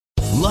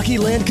Lucky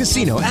Land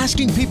Casino,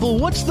 asking people,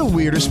 what's the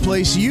weirdest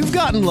place you've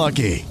gotten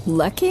lucky?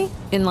 Lucky?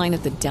 In line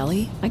at the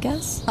deli, I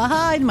guess?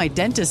 Aha, in my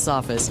dentist's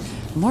office.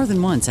 More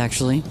than once,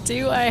 actually.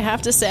 Do I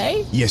have to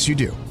say? Yes, you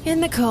do. In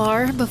the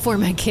car before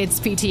my kids'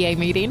 PTA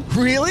meeting.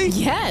 Really?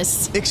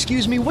 Yes.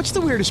 Excuse me, what's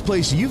the weirdest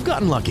place you've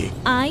gotten lucky?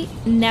 I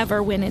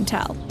never win and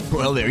tell.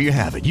 Well, there you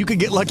have it. You can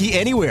get lucky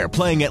anywhere,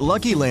 playing at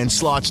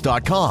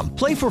LuckyLandSlots.com.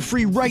 Play for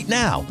free right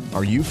now.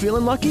 Are you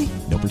feeling lucky?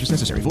 No purchase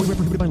necessary. Void where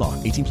prohibited by law.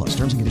 18 plus.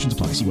 Terms and conditions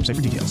apply. See website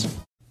for details.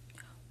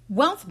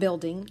 Wealth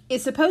building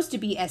is supposed to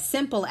be as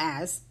simple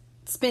as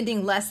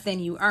spending less than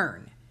you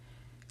earn.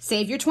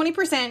 Save your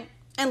 20%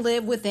 and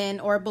live within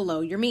or below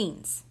your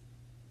means.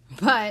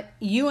 But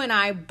you and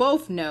I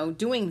both know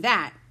doing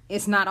that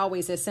is not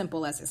always as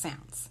simple as it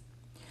sounds.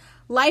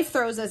 Life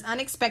throws us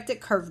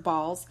unexpected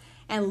curveballs,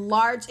 and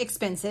large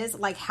expenses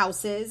like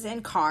houses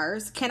and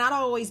cars cannot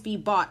always be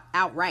bought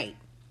outright.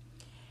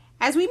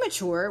 As we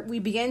mature, we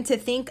begin to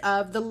think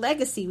of the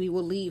legacy we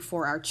will leave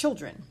for our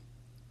children.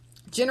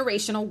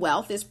 Generational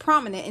wealth is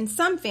prominent in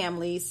some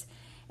families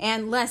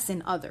and less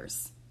in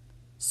others.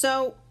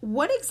 So,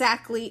 what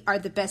exactly are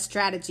the best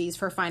strategies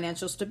for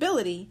financial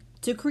stability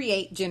to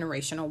create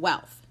generational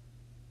wealth?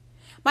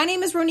 My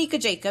name is Ronika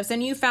Jacobs,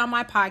 and you found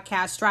my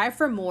podcast, Strive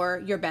for More,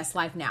 Your Best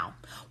Life Now.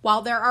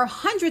 While there are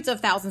hundreds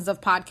of thousands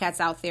of podcasts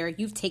out there,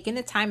 you've taken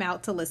the time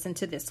out to listen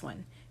to this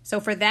one.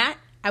 So for that,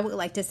 I would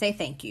like to say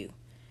thank you.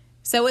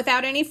 So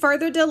without any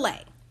further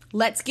delay,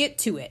 let's get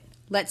to it.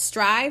 Let's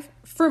strive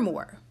for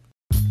more.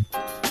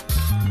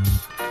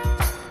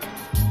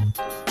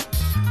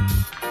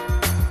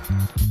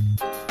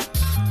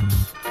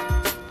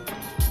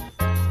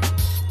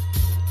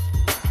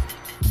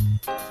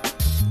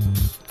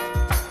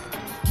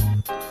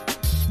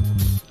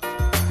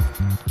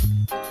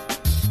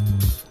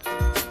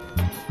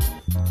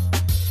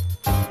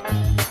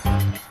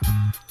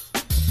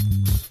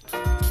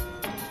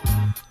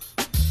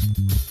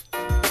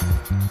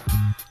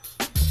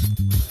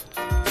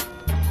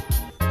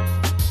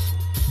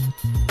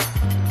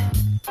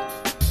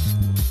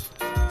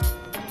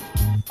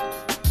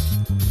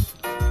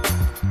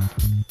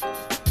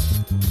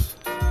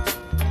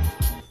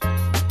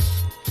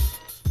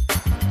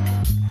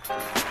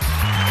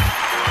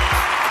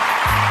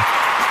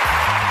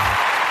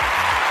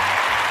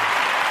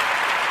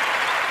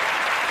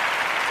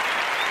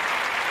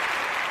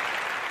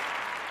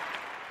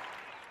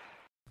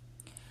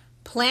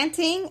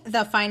 Planting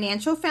the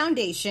financial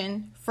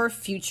foundation for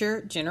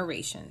future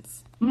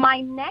generations. My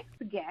next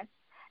guest,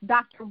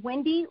 Dr.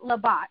 Wendy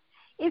Labat,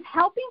 is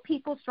helping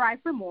people strive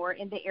for more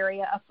in the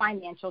area of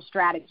financial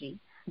strategy.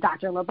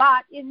 Dr.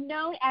 Labat is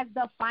known as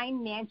the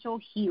financial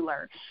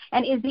healer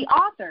and is the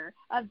author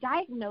of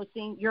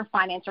Diagnosing Your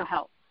Financial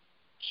Health.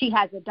 She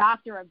has a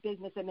Doctor of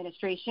Business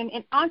Administration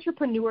in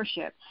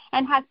Entrepreneurship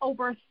and has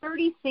over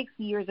 36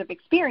 years of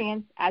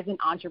experience as an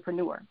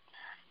entrepreneur.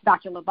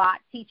 Dr. Labat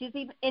teaches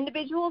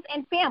individuals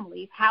and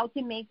families how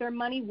to make their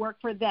money work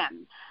for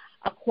them,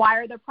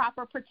 acquire the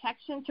proper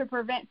protection to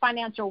prevent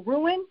financial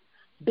ruin,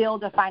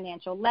 build a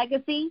financial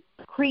legacy,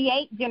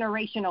 create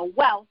generational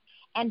wealth,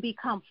 and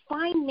become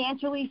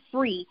financially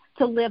free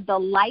to live the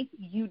life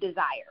you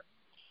desire.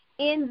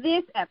 In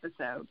this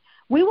episode,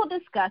 we will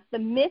discuss the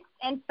myths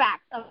and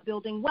facts of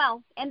building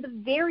wealth and the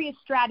various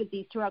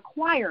strategies to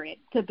acquire it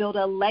to build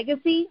a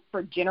legacy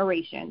for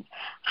generations.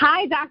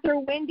 Hi, Dr.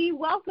 Wendy.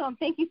 Welcome.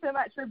 Thank you so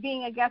much for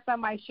being a guest on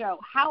my show.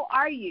 How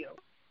are you?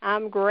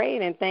 I'm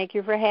great, and thank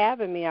you for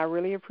having me. I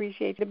really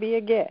appreciate to be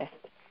a guest.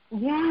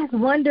 Yes,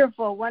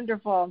 wonderful,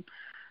 wonderful.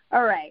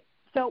 All right.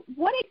 So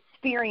what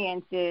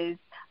experiences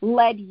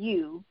led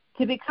you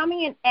to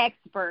becoming an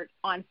expert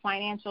on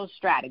financial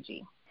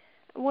strategy?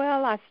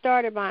 Well, I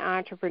started my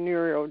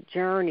entrepreneurial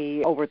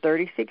journey over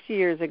 36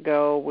 years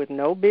ago with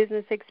no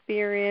business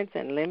experience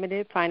and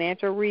limited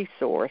financial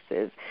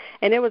resources.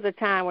 And there was a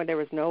time when there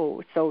was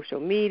no social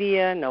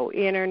media, no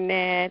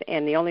internet,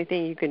 and the only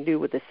thing you can do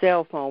with a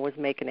cell phone was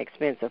make an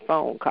expensive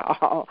phone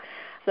call.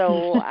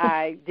 So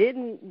I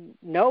didn't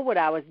know what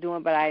I was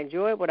doing, but I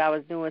enjoyed what I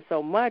was doing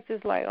so much.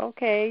 It's like,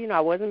 okay, I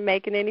wasn't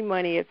making any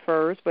money at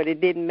first, but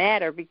it didn't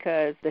matter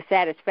because the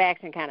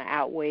satisfaction kind of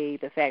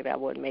outweighed the fact that I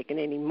wasn't making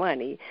any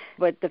money.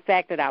 But the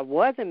fact that I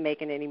wasn't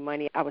making any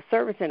money, I was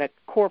servicing a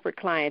corporate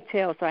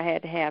clientele, so I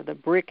had to have the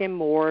brick and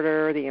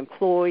mortar, the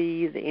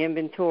employees, the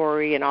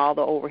inventory, and all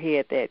the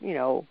overhead that,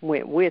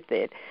 went with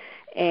it.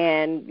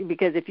 And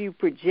because if you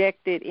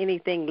projected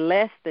anything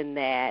less than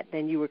that,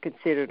 then you were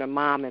considered a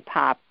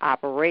mom-and-pop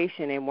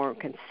operation and weren't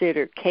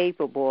considered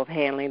capable of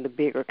handling the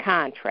bigger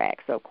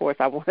contracts. So, of course,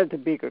 I wanted the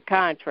bigger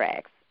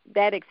contracts.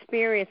 That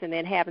experience and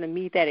then having to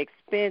meet that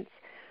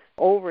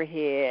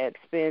overhead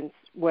expense,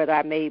 whether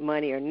I made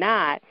money or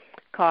not,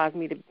 caused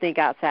me to think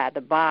outside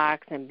the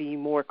box and be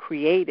more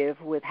creative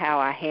with how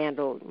I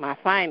handled my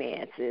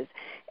finances.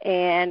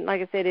 And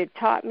like I said, it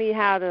taught me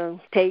how to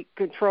take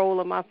control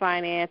of my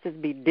finances,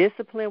 be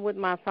disciplined with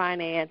my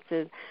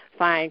finances,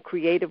 find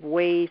creative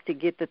ways to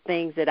get the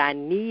things that I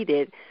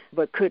needed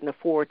but couldn't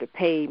afford to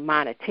pay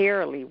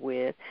monetarily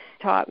with.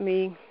 Taught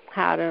me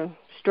how to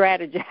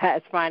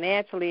strategize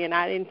financially, and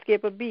I didn't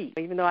skip a beat.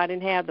 Even though I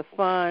didn't have the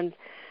funds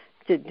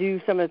to do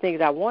some of the things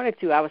I wanted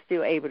to, I was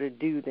still able to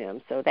do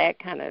them. So that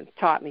kind of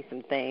taught me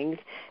some things.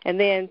 And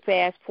then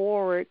fast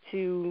forward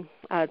to,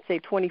 say,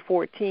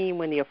 2014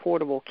 when the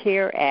Affordable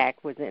Care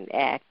Act was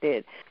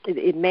enacted.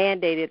 It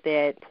mandated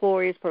that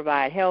employers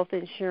provide health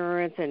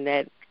insurance and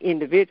that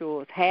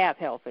individuals have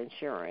health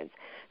insurance.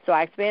 So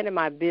I expanded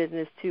my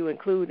business to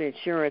include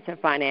insurance and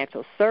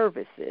financial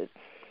services.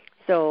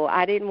 So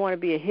I didn't want to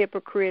be a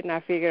hypocrite, and I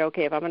figured,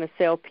 okay, if I'm going to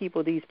sell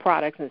people these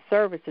products and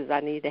services, I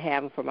need to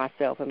have them for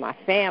myself and my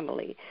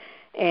family.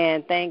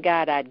 And thank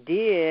God I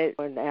did,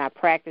 and I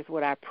practiced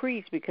what I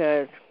preached,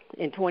 because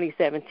in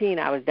 2017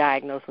 I was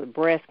diagnosed with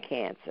breast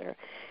cancer.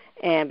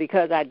 And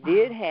because I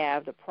did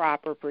have the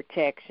proper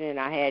protection,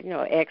 I had,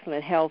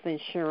 excellent health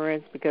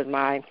insurance, because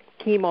my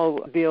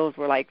chemo bills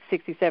were like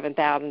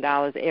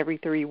 $67,000 every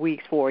 3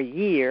 weeks for a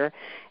year,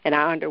 and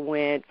I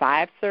underwent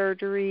 5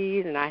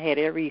 surgeries, and I had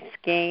every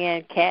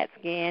scan, CAT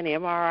scan,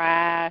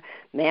 MRI,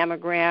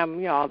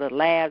 mammogram, all the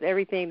labs,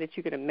 everything that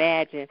you could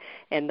imagine.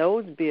 And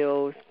those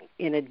bills,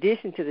 in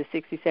addition to the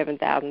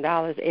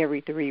 $67,000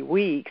 every 3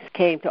 weeks,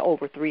 came to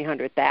over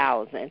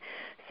 $300,000.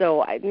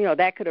 So,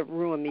 that could have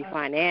ruined me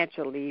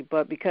financially,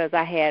 but because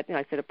I had,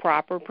 a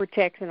proper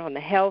protection on the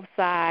health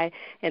side,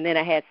 and then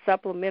I had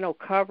supplemental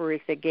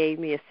coverage that gave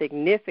me a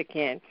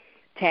significant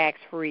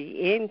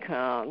tax-free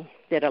income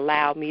that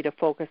allowed me to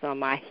focus on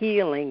my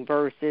healing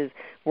versus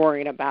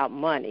worrying about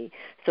money.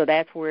 So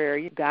that's where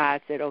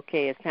God said,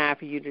 okay, it's time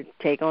for you to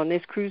take on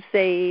this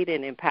crusade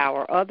and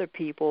empower other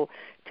people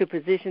to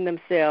position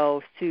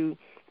themselves to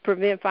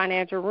prevent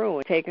financial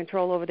ruin, take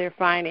control over their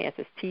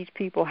finances, teach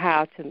people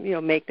how to,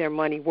 make their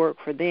money work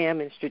for them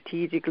and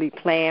strategically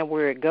plan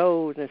where it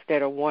goes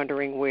instead of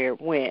wondering where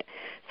it went.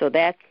 So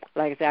that's,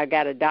 like I said, I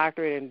got a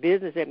doctorate in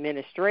business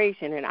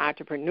administration and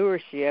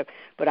entrepreneurship,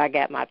 but I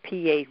got my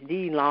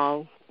PhD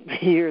long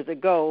years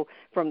ago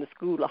from the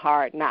School of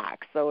Hard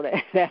Knocks. So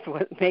that's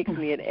what makes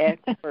me an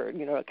expert,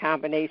 a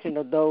combination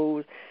of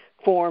those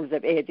forms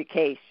of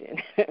education.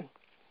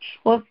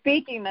 Well,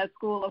 speaking of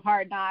School of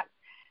Hard Knocks,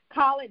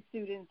 college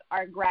students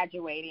are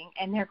graduating,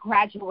 and they're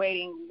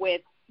graduating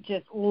with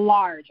just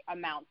large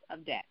amounts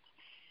of debt.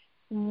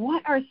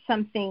 What are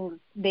some things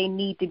they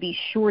need to be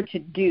sure to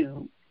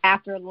do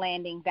after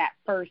landing that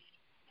first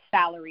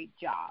salaried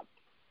job?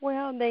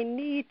 Well, they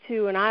need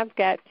to, and I've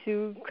got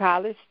 2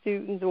 college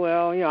students.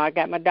 Well, I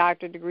got my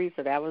doctorate degree,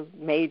 so that was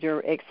major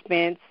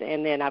expense.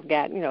 And then I've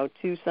got,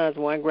 2 sons.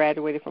 One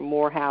graduated from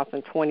Morehouse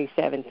in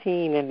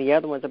 2017, and the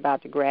other one's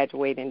about to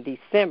graduate in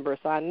December.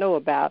 So I know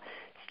about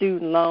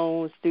student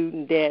loans,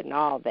 student debt, and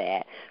all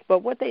that. But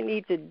what they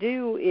need to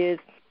do is,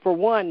 for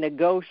one,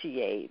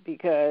 negotiate,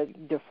 because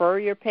defer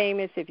your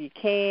payments if you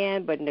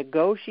can, but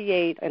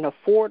negotiate an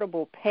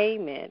affordable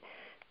payment.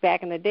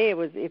 Back in the day, it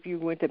was if you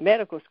went to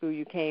medical school,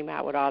 you came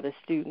out with all the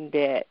student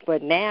debt.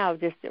 But now,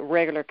 just a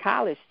regular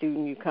college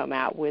student, you come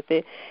out with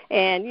it.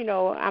 And,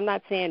 I'm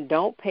not saying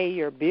don't pay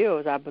your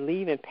bills. I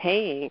believe in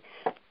paying,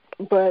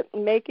 but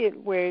make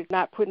it where it's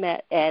not putting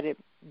that added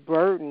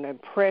burden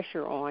and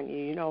pressure on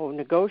you,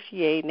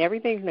 negotiate, and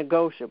everything's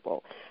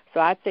negotiable. So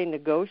I'd say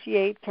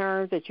negotiate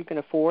terms that you can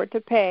afford to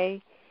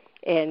pay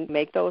and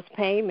make those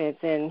payments.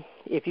 And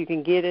if you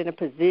can get in a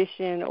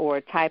position or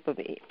a type of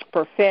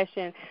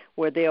profession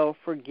where they'll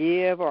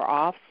forgive or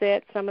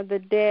offset some of the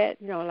debt,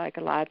 like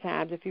a lot of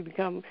times if you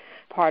become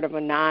part of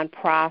a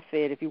nonprofit,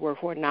 if you work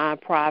for a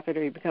nonprofit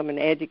or you become an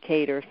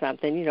educator or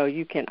something,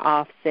 you can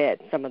offset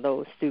some of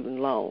those student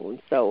loans.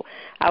 So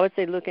I would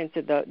say look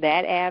into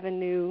that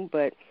avenue,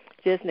 but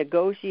just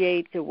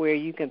negotiate to where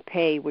you can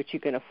pay what you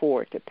can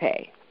afford to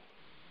pay.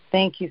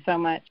 Thank you so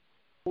much.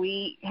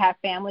 We have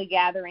family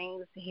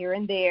gatherings here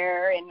and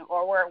there,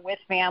 or we're with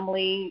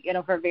family,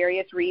 for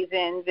various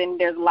reasons, and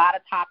there's a lot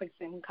of topics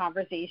and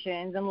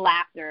conversations and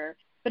laughter.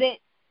 But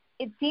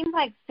it seems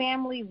like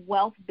family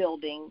wealth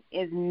building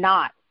is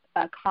not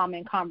a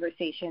common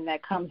conversation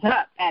that comes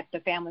up at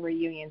the family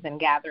reunions and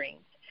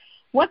gatherings.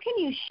 What can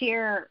you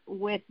share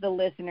with the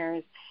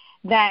listeners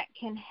that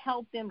can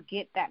help them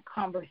get that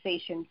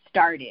conversation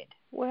started?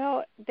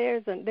 Well,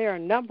 there are a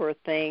number of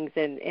things,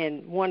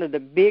 and one of the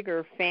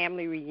bigger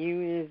family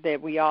reunions that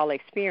we all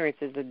experience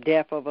is the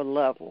death of a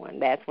loved one.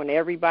 That's when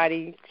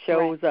everybody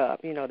shows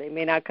up. They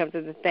may not come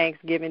to the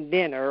Thanksgiving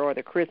dinner or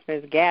the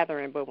Christmas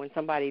gathering, but when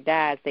somebody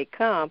dies, they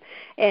come.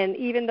 And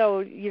even though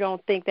you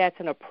don't think that's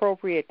an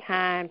appropriate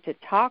time to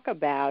talk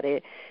about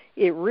it,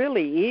 it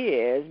really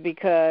is,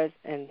 because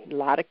in a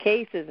lot of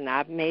cases, and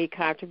I've made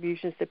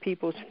contributions to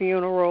people's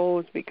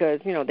funerals because,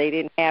 they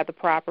didn't have the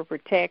proper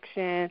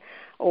protection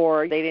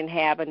or they didn't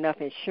have enough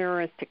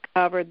insurance to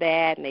cover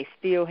that, and they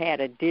still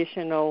had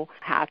additional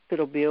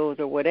hospital bills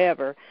or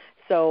whatever.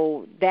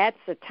 So that's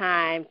the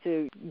time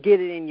to get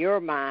it in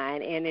your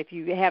mind, and if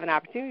you have an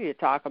opportunity to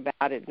talk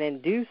about it, then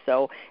do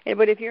so.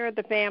 But if you're at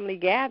the family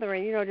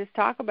gathering, just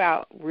talk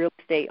about real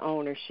estate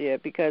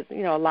ownership, because,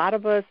 a lot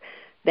of us,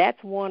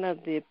 that's one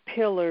of the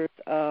pillars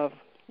of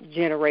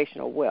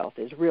generational wealth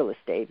is real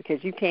estate,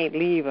 because you can't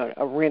leave a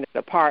rented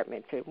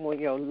apartment to one of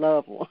your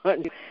loved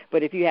ones.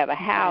 But if you have a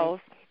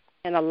house,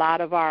 and a lot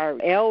of our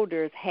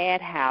elders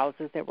had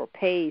houses that were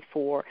paid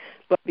for,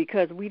 but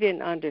because we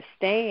didn't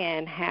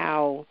understand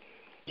how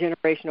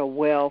generational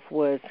wealth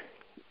was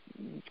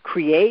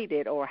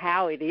created or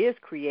how it is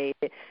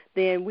created,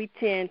 then we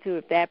tend to,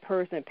 if that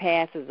person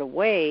passes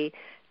away,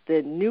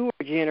 the newer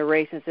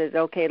generation says,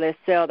 okay, let's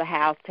sell the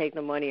house, take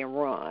the money, and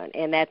run.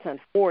 And that's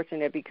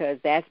unfortunate, because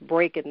that's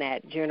breaking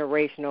that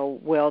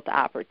generational wealth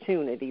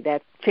opportunity.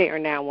 That's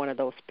tearing down one of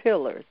those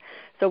pillars.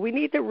 So we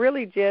need to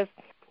really just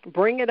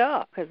bring it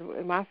up, because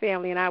my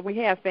family and I, we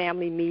have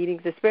family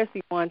meetings,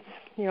 especially once,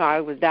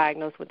 I was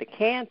diagnosed with the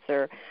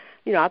cancer.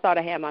 I thought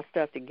I had my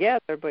stuff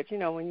together, but,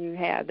 when you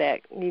have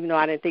that, even though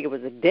I didn't think it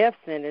was a death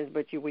sentence,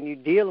 but when you're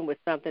dealing with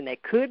something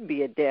that could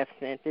be a death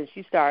sentence,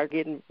 you start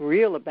getting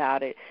real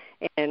about it.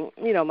 And,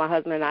 my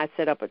husband and I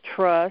set up a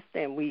trust,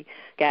 and we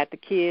got the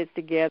kids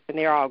together, and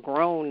they're all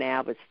grown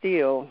now, but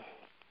still,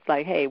 it's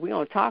like, hey, we're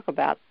going to talk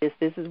about this.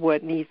 This is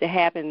what needs to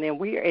happen. And then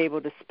we are able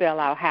to spell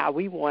out how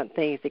we want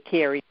things to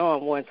carry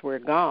on once we're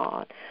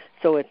gone.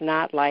 So it's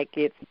not like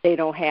they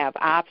don't have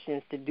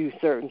options to do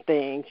certain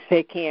things.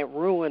 They can't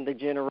ruin the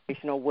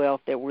generational wealth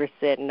that we're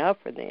setting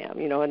up for them,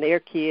 and their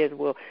kids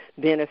will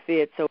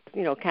benefit. So,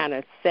 kind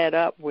of set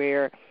up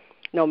where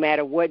no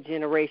matter what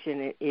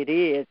generation it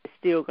is, it's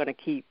still going to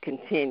keep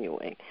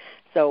continuing.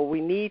 So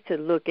we need to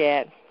look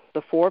at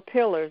the 4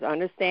 pillars,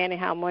 understanding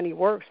how money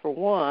works for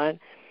one.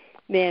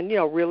 Then,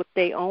 real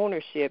estate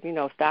ownership,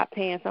 stop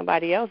paying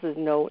somebody else's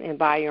note and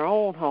buy your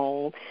own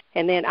home.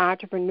 And then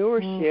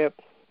entrepreneurship,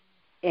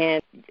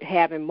 and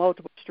having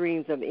multiple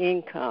streams of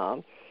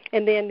income.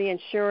 And then the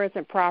insurance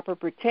and proper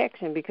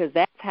protection, because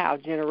that's how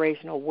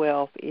generational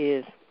wealth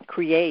is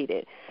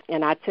created.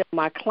 And I tell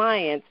my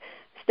clients,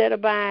 instead of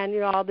buying,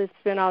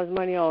 spend all this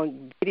money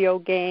on video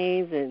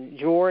games and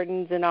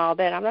Jordans and all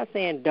that, I'm not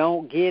saying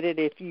don't get it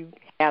if you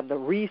have the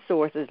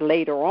resources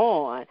later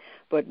on,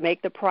 but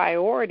make the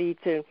priority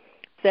to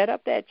set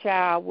up that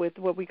child with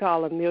what we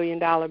call $1 million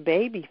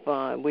baby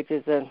fund, which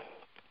is an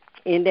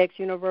index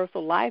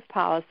universal life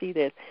policy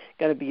that's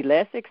going to be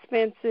less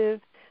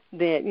expensive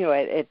than,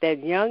 at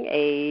that young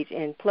age,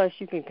 and plus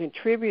you can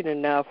contribute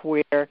enough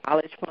where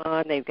college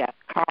fund, they've got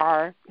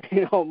car,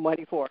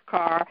 money for a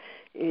car.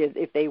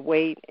 If they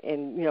wait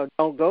and,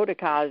 don't go to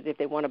college, if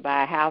they want to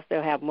buy a house,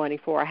 they'll have money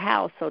for a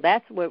house. So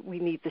that's what we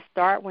need to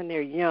start when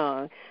they're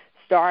young.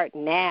 Start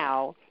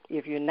now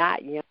if you're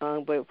not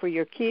young, but for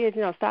your kids,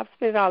 stop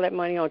spending all that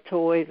money on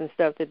toys and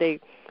stuff that they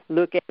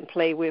look at and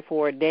play with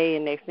for a day,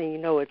 and next thing you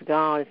know, it's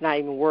gone. It's not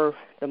even worth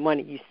the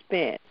money you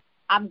spent.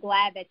 I'm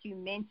glad that you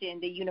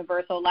mentioned the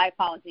universal life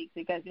policy,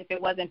 because if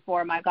it wasn't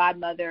for my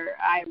godmother,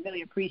 I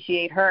really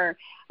appreciate her.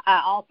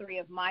 All 3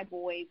 of my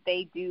boys,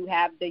 they do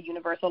have the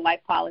universal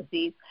life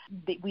policies.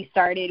 We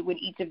started with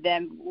each of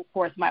them. Of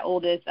course, my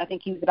oldest, I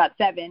think he was about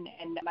 7,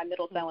 and my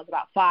middle son was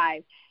about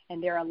 5,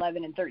 and they're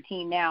 11 and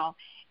 13 now.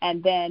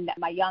 And then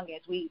my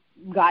youngest, we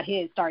got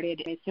his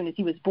started as soon as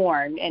he was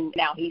born, and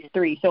now he's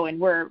 3. So, and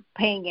we're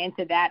paying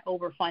into that,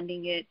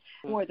 overfunding it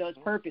for those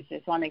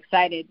purposes. So I'm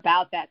excited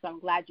about that. So I'm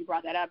glad you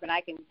brought that up. And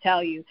I can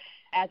tell you,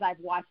 as I've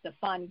watched the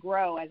fund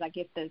grow, as I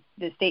get the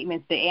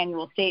statements, the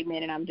annual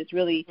statement, and I'm just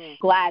really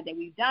glad that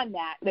we've done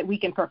that we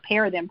can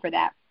prepare them for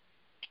that.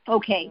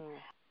 Okay,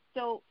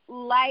 so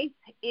life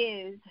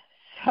is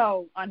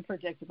so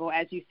unpredictable,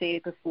 as you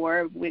stated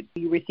before, with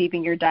you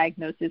receiving your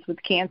diagnosis with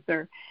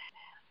cancer.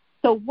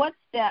 So what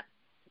steps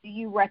do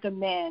you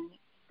recommend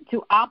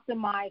to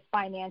optimize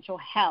financial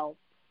health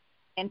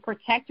and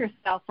protect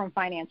yourself from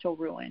financial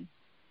ruin?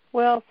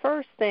 Well,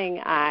 first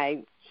thing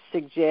I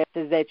suggest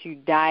is that you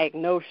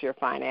diagnose your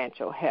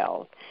financial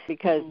health,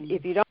 because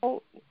if you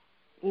don't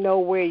know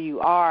where you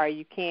are,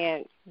 you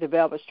can't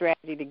develop a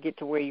strategy to get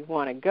to where you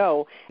want to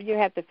go. You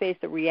have to face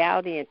the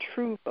reality and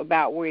truth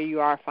about where you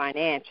are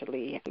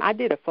financially. I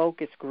did a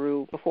focus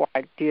group before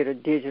I did a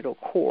digital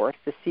course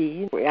to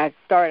see. I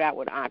started out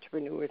with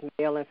entrepreneurs,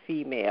 male and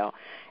female,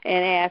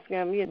 and asked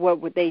them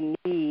what would they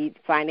need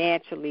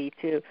financially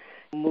to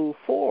move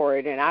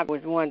forward. And I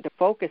was one to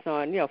focus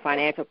on,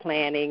 financial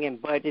planning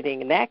and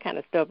budgeting and that kind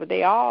of stuff, but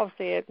they all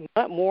said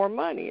more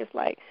money. It's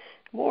like,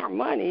 more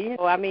money.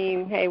 I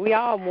mean, hey, we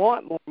all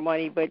want more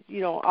money, but you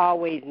don't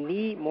always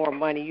need more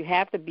money. You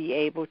have to be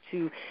able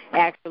to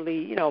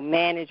actually,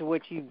 manage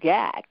what you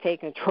got,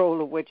 take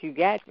control of what you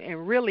got,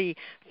 and really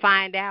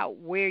find out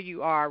where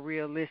you are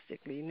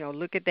realistically.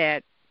 Look at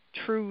that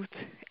truth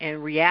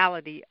and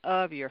reality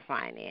of your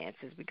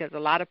finances, because a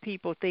lot of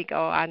people think,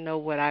 oh, I know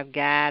what I've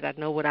got, I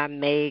know what I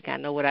make, I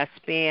know what I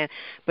spend,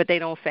 but they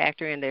don't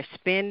factor in their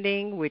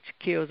spending, which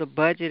kills a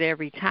budget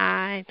every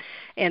time,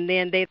 and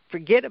then they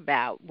forget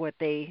about what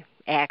they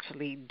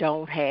actually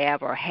don't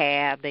have or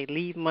have. They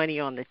leave money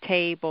on the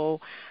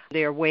table.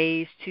 There are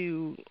ways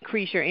to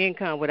increase your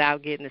income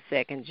without getting a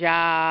second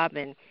job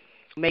and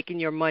making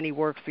your money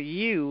work for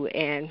you,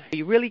 and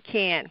you really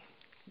can't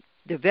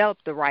develop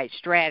the right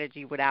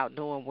strategy without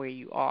knowing where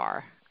you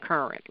are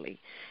currently.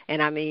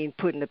 And I mean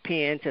putting the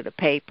pen to the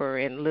paper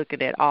and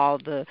looking at all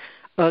the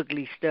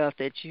ugly stuff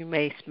that you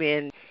may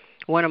spend.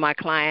 One of my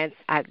clients,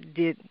 I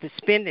did the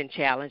spending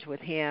challenge with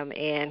him,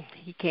 and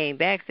he came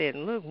back and said,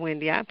 look,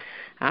 Wendy, I'm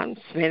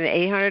spending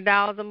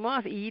 $800 a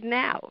month eating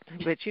out.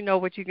 But you know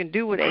what you can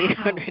do with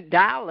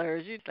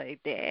 $800? You say,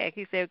 dang.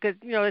 He said, because,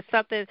 it's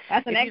something,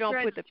 that's an if extra you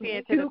don't put the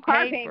pen to the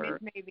car paper.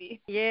 payments maybe.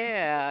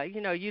 Yeah,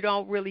 you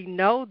don't really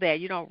know that.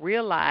 You don't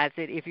realize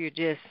it if you're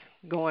just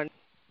going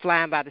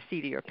flying by the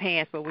seat of your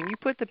pants. But when you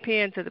put the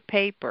pen to the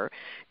paper,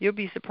 you'll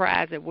be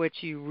surprised at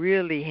what you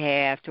really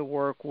have to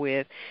work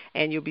with,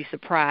 and you'll be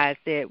surprised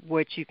at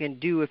what you can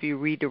do if you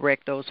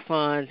redirect those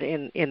funds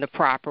in the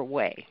proper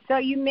way. So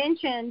you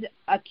mentioned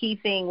a key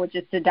thing, which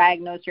is to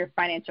diagnose your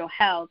financial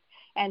health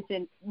and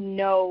to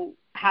know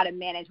how to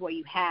manage what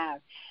you have.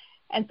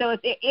 And so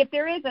if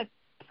there is a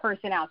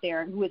person out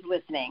there who is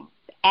listening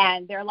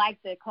and they're like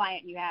the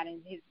client you had and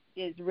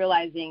is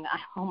realizing,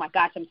 oh my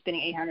gosh, I'm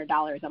spending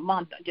 $800 a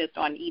month just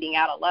on eating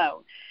out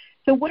alone.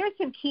 So what are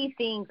some key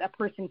things a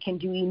person can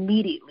do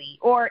immediately,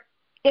 or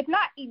if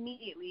not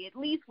immediately, at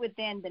least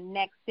within the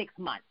next 6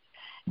 months,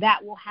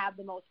 that will have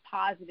the most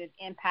positive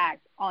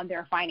impact on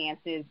their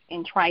finances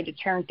and try to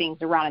turn things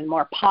around in a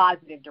more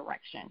positive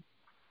direction?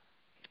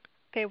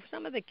 Okay, well,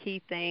 some of the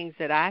key things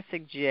that I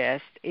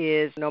suggest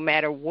is no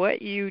matter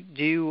what you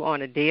do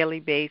on a daily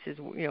basis,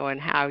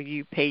 and how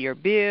you pay your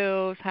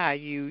bills, how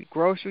you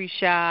grocery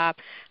shop,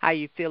 how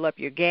you fill up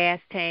your gas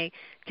tank,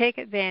 take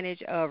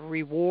advantage of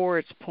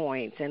rewards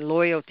points and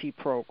loyalty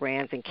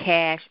programs and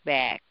cash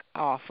back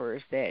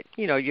offers that,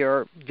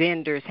 your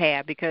vendors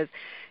have, because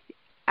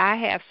I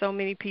have so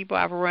many people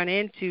I've run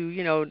into,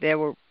 that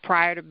were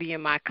prior to being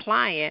my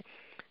client.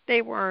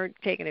 They weren't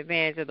taking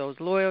advantage of those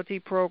loyalty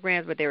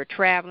programs, but they were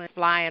traveling,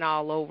 flying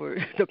all over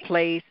the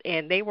place,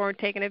 and they weren't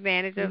taking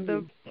advantage of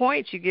the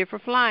points you get for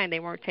flying.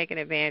 They weren't taking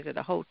advantage of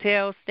the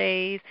hotel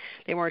stays.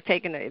 They weren't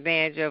taking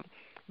advantage of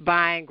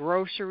buying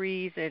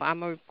groceries. And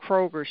I'm a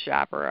Kroger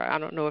shopper. I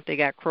don't know if they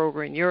got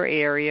Kroger in your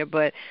area,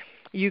 but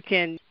you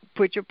can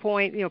put your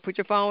put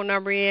your phone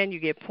number in, you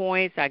get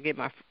points. I get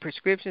my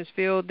prescriptions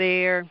filled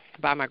there,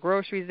 buy my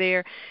groceries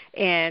there,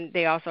 and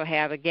they also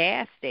have a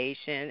gas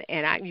station,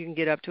 and you can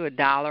get up to $1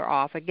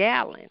 off a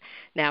gallon.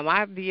 Now,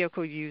 my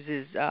vehicle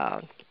uses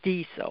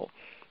diesel,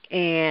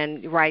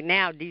 and right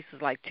now diesel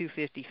is like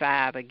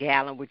 $2.55 a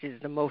gallon, which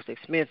is the most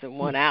expensive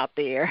one out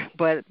there.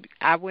 But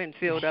I went and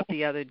filled up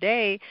the other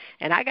day,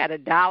 and I got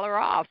 $1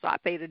 off, so I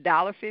paid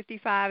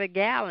 $1.55 a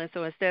gallon.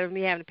 So instead of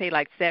me having to pay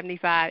like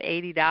 $75,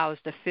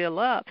 $80 to fill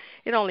up,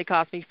 it only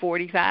cost me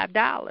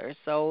 $45.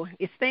 So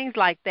it's things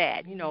like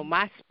that.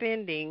 My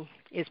spending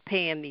is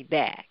paying me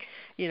back.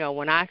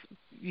 When I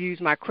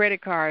use my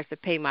credit cards to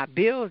pay my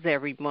bills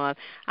every month,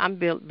 I'm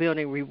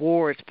building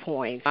rewards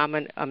points. I'm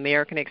an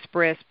American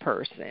Express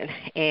person,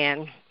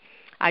 and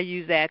I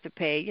use that to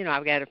pay,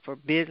 I've got it for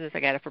business, I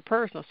got it for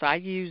personal, so I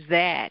use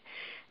that,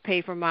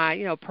 pay for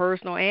my,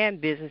 personal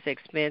and business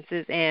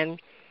expenses,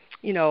 and,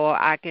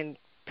 I can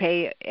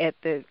pay at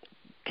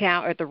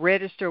the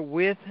register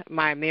with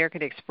my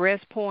American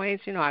Express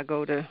points. I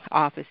go to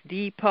Office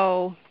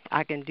Depot,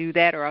 I can do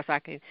that, or else I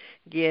can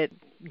get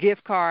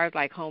gift cards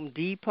like Home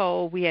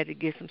Depot. We had to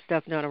get some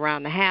stuff done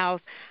around the house.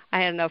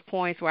 I had enough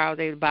points where I was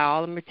able to buy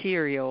all the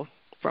material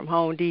from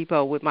Home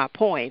Depot with my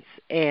points,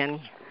 and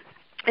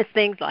it's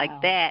things like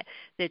that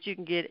you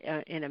can get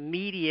an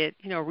immediate,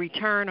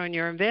 return on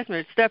your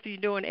investment. It's stuff you're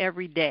doing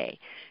every day.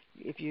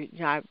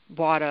 I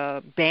bought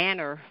a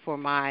banner for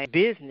my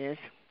business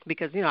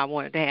because, I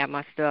wanted to have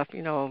my stuff,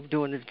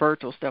 doing this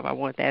virtual stuff. I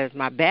wanted that as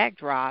my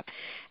backdrop.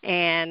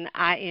 And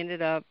I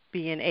ended up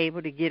being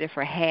able to get it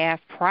for half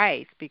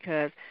price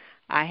because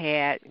I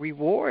had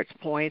rewards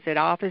points at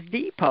Office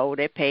Depot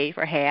that paid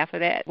for half of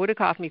that. Would have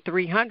cost me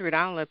 $300.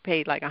 I only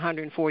paid like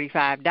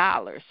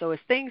 $145. So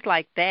it's things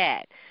like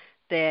that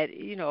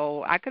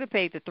I could have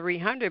paid the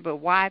 $300, but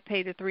why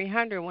pay the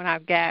 $300 when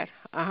I've got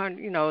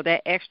 $100,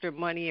 that extra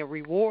money and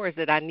rewards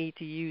that I need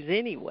to use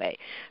anyway?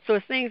 So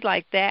it's things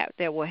like that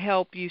will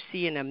help you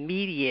see an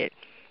immediate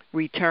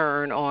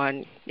return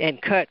on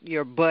and cut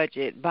your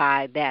budget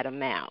by that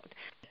amount.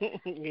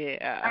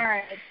 Yeah. All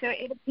right. So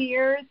it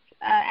appears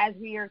as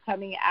we are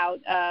coming out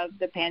of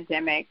the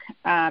pandemic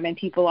and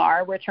people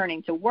are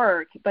returning to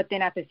work, but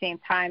then at the same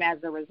time, as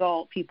a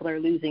result, people are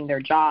losing their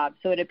jobs.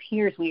 So it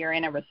appears we are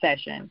in a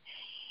recession.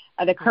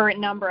 The current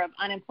number of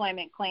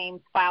unemployment claims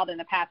filed in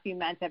the past few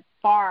months have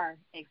far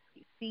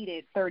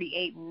exceeded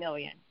 38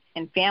 million,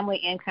 and family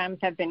incomes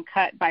have been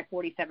cut by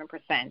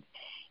 47%.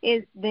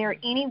 Is there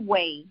any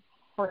way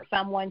for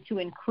someone to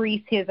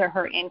increase his or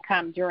her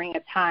income during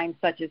a time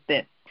such as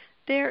this?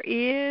 There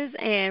is,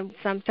 and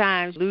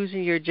sometimes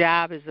losing your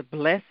job is a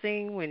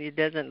blessing when it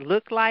doesn't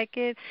look like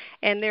it.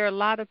 And there are a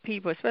lot of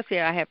people,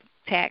 especially I have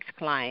tax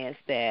clients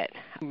that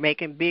are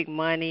making big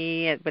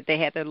money, but they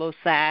have their little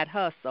side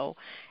hustle.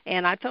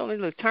 And I told them,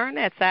 look, turn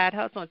that side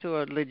hustle into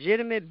a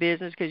legitimate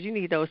business because you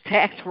need those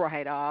tax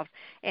write-offs.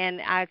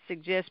 And I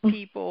suggest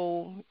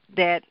people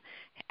that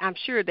I'm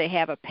sure they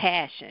have a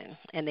passion,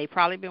 and they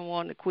probably been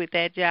wanting to quit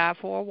that job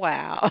for a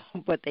while,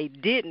 but they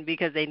didn't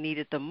because they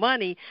needed the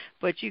money.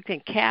 But you can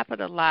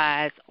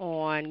capitalize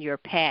on your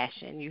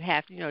passion. You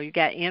have, you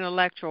got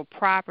intellectual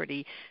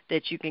property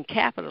that you can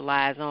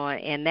capitalize on,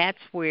 and that's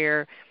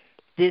where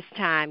this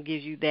time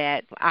gives you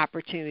that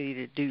opportunity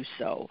to do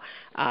so.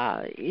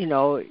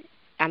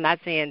 I'm not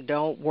saying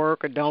don't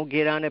work or don't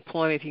get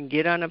unemployment. If you can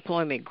get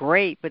unemployment,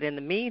 great. But in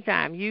the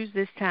meantime, use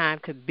this time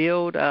to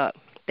build up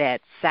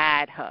that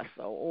side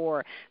hustle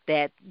or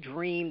that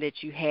dream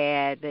that you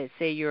had, that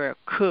say you're a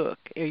cook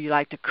or you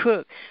like to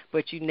cook,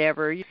 but you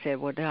said,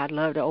 well, I'd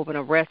love to open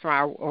a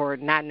restaurant, or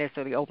not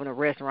necessarily open a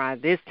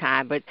restaurant this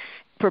time, but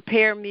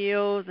prepare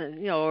meals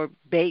and, or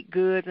bake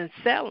goods and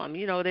sell them.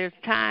 There's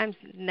times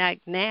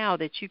like now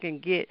that you can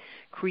get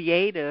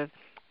creative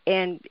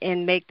and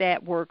make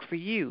that work for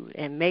you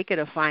and make it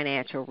a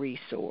financial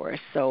resource.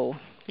 So,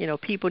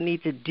 people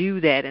need to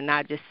do that and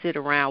not just sit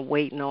around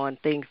waiting on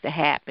things to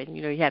happen.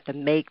 You have to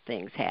make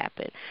things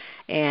happen.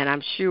 And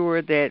I'm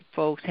sure that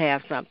folks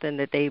have something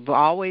that they've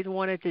always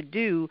wanted to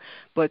do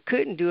but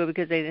couldn't do it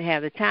because they didn't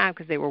have the time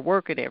because they were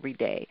working every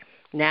day.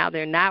 Now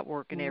they're not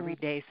working every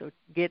day, so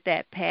get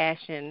that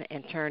passion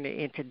and turn it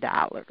into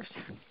dollars.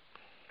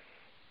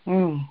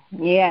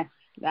 Yes,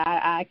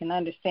 I can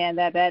understand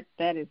that.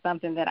 That is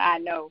something that I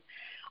know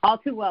all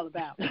too well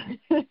about.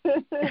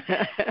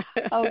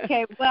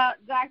 Okay, well,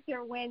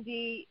 Dr.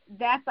 Wendy,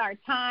 that's our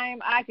time.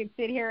 I can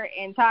sit here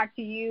and talk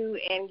to you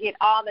and get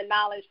all the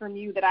knowledge from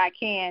you that I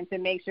can to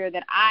make sure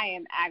that I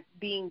am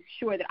being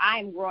sure that I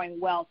am growing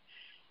wealth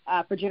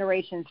for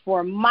generations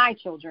for my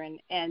children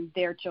and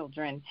their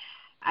children.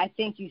 I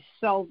thank you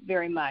so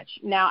very much.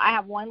 Now, I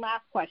have one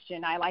last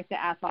question. I like to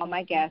ask all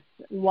my guests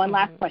one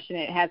last question.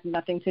 It has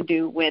nothing to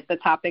do with the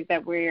topic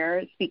that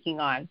we're speaking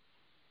on.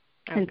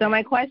 Okay. And so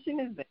my question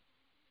is this.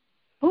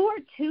 Who are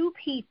two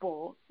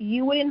people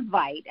you would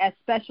invite as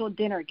special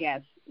dinner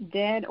guests,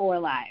 dead or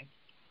alive?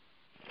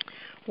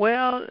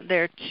 Well,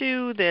 there are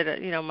two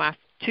that, my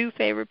two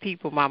favorite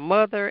people, my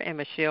mother and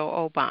Michelle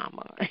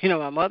Obama.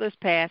 My mother's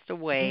passed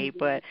away,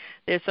 but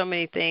there's so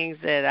many things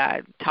that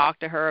I talk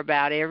to her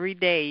about every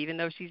day, even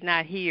though she's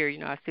not here.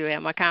 I still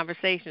have my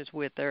conversations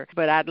with her.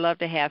 But I'd love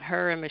to have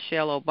her and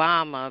Michelle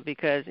Obama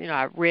because,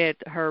 I read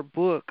her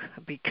book,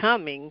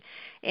 Becoming,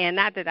 and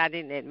not that I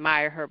didn't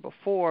admire her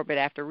before, but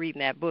after reading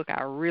that book,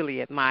 I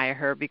really admire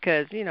her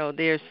because,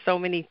 there's so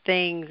many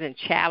things and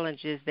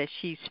challenges that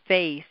she's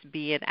faced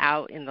being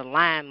out in the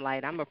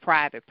limelight. I'm a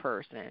private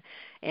person,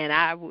 and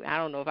I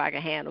don't know if I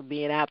can handle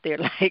being out there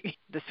like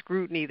the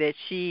scrutiny that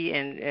she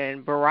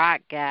and Barack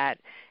got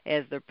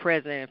as the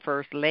president and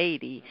first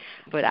lady.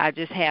 But I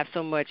just have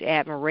so much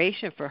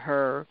admiration for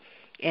her.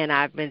 And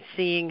I've been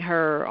seeing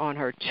her on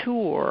her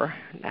tour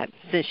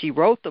since she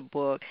wrote the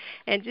book,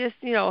 and just,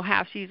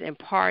 how she's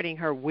imparting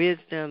her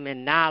wisdom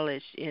and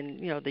knowledge in,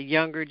 the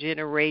younger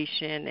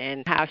generation,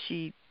 and how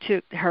she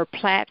took her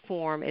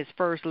platform as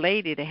First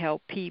Lady to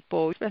help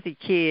people, especially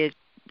kids,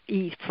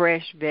 eat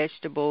fresh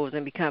vegetables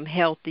and become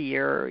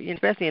healthier,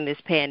 especially in this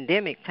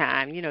pandemic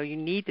time. You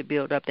need to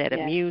build up that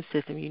immune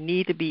system. You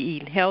need to be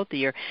eating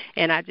healthier.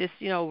 And I just,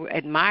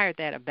 admired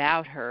that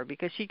about her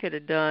because she could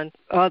have done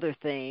other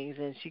things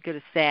and she could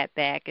have sat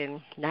back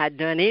and not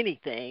done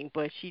anything,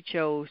 but she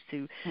chose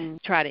to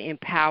try to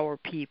empower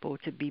people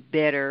to be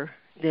better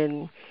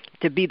to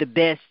be the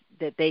best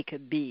that they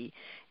could be,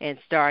 and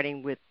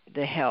starting with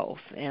the health.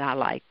 And I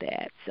like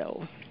that.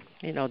 So,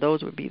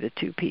 those would be the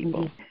two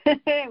people.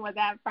 Well,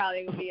 that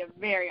probably would be a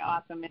very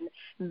awesome and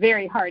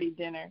very hearty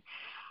dinner.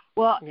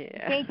 Well,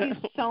 Thank you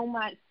so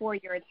much for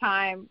your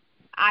time.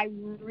 I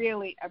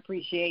really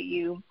appreciate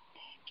you.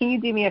 Can you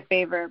do me a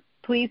favor?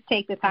 Please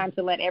take the time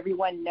to let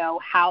everyone know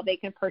how they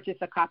can purchase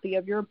a copy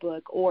of your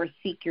book or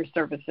seek your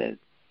services.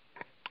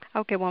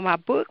 Okay, well, my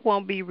book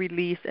won't be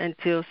released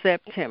until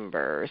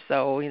September,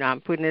 so, I'm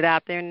putting it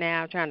out there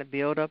now, trying to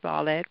build up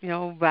all that,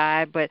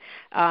 vibe, but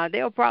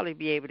they'll probably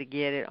be able to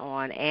get it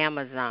on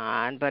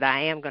Amazon, but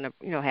I am going to,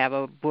 have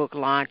a book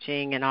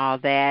launching and all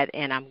that,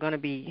 and I'm going to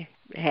be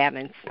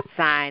having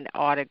signed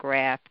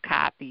autographed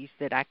copies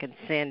that I can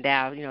send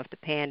out, if the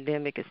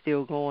pandemic is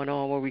still going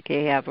on where we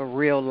can have a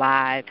real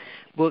live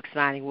book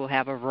signing, we'll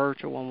have a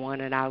virtual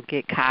one, and I'll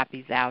get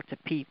copies out to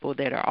people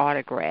that are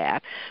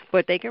autographed.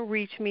 But they can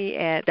reach me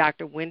at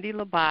Dr. Wendy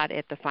Labat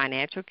at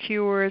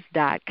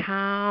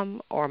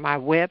thefinancialcures.com or my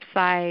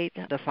website,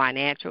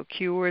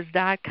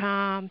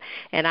 thefinancialcures.com.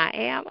 And I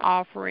am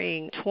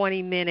offering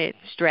 20-minute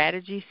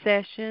strategy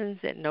sessions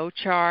at no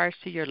charge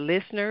to your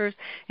listeners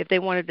if they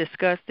want to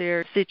discuss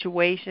their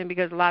situation,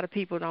 because a lot of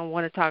people don't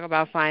want to talk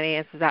about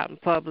finances out in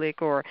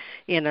public or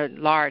in a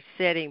large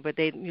setting, but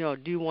they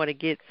do want to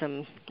get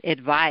some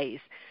advice.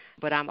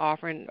 But I'm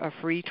offering a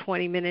free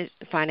 20-minute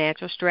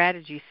financial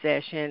strategy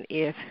session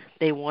if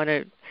they want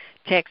to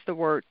text the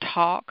word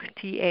TALK,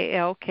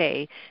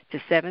 T-A-L-K, to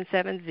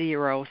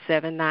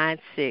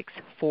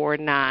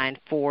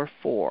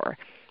 770-796-4944.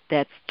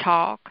 That's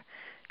TALK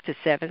to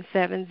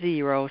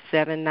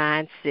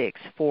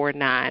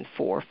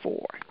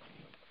 770-796-4944.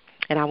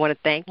 And I want to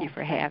thank you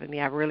for having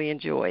me. I really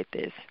enjoyed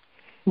this.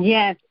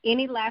 Yes.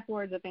 Any last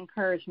words of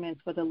encouragement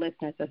for the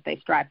listeners as they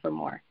strive for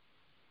more?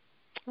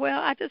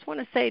 Well, I just want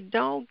to say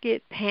don't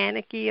get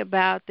panicky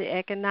about the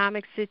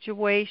economic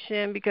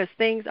situation because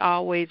things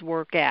always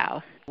work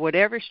out.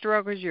 Whatever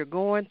struggles you're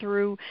going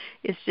through,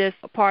 it's just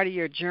a part of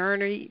your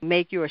journey,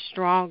 make you a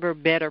stronger,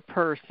 better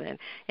person.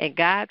 And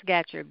God's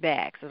got your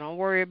back, so don't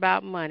worry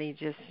about money.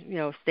 Just,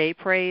 stay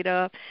prayed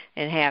up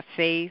and have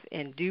faith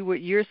and do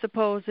what you're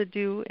supposed to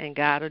do, and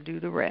God will do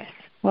the rest.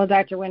 Well,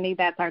 Dr. Wendy,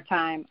 that's our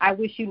time. I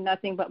wish you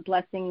nothing but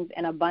blessings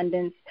and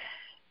abundance.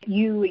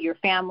 You, your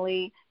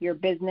family, your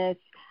business.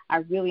 I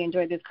really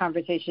enjoyed this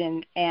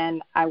conversation,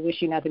 and I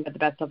wish you nothing but the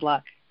best of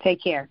luck.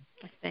 Take care.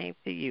 Same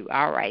to you.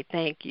 All right.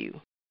 Thank you.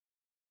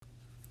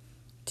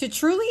 To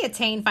truly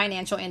attain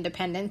financial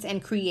independence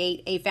and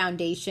create a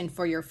foundation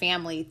for your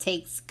family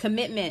takes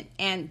commitment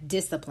and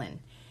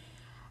discipline.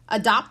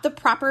 Adopt the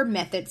proper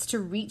methods to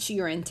reach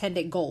your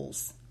intended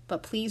goals.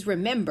 But please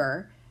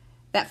remember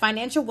that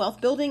financial wealth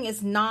building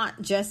is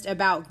not just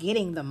about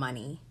getting the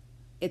money.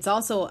 It's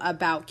also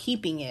about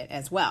keeping it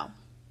as well.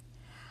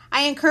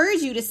 I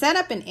encourage you to set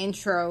up an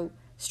intro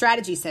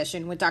strategy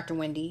session with Dr.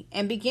 Wendy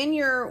and begin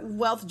your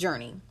wealth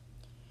journey.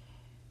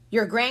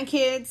 Your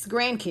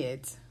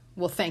grandkids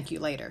will thank you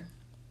later.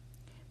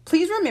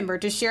 Please remember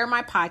to share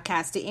my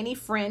podcast to any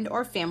friend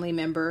or family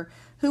member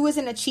who is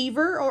an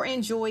achiever or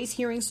enjoys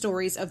hearing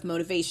stories of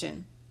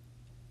motivation.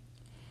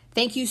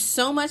 Thank you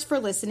so much for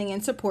listening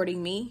and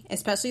supporting me,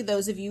 especially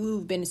those of you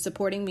who've been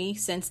supporting me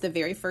since the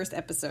very first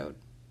episode.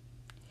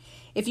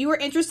 If you are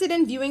interested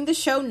in viewing the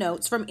show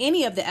notes from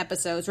any of the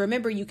episodes,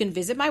 remember you can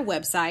visit my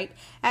website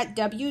at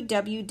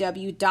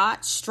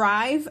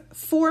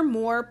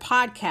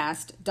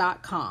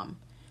www.striveformorepodcast.com.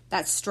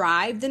 That's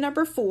strive,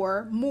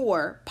 4,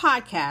 more,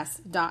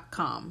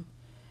 podcast.com.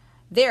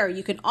 There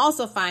you can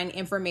also find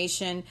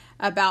information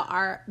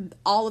about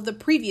all of the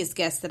previous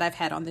guests that I've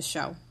had on the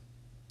show.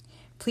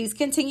 Please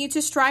continue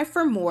to strive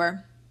for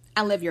more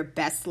and live your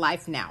best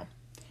life now.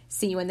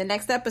 See you in the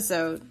next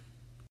episode.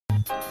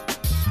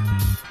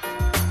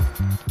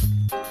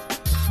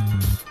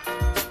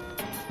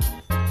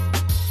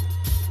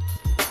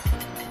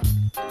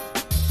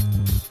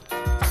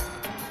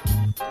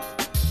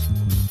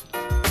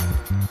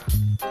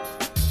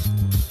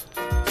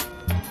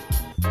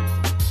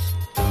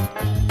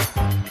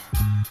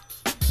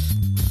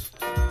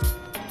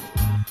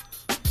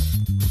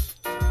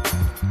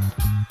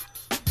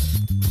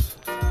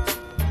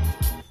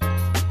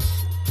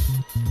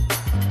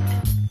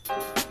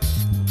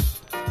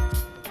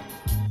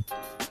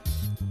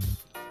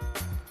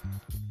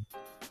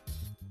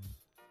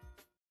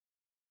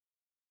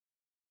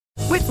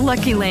 With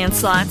Lucky Land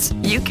Slots,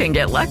 you can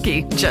get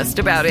lucky just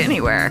about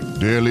anywhere.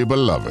 Dearly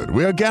beloved,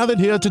 we are gathered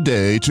here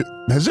today to...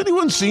 Has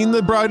anyone seen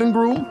the bride and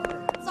groom?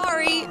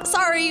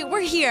 Sorry,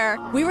 we're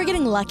here. We were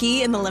getting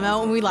lucky in the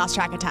limo and we lost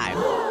track of time.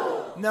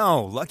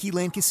 No, Lucky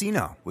Land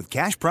Casino, with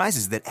cash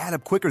prizes that add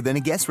up quicker than a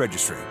guest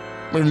registry.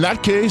 In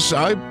that case,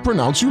 I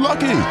pronounce you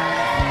lucky.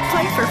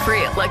 Play for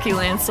free at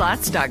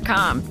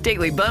LuckyLandSlots.com.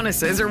 Daily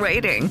bonuses are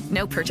waiting.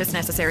 No purchase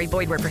necessary.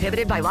 Void where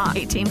prohibited by law.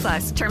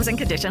 18+. Terms and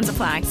conditions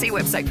apply. See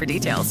website for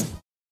details.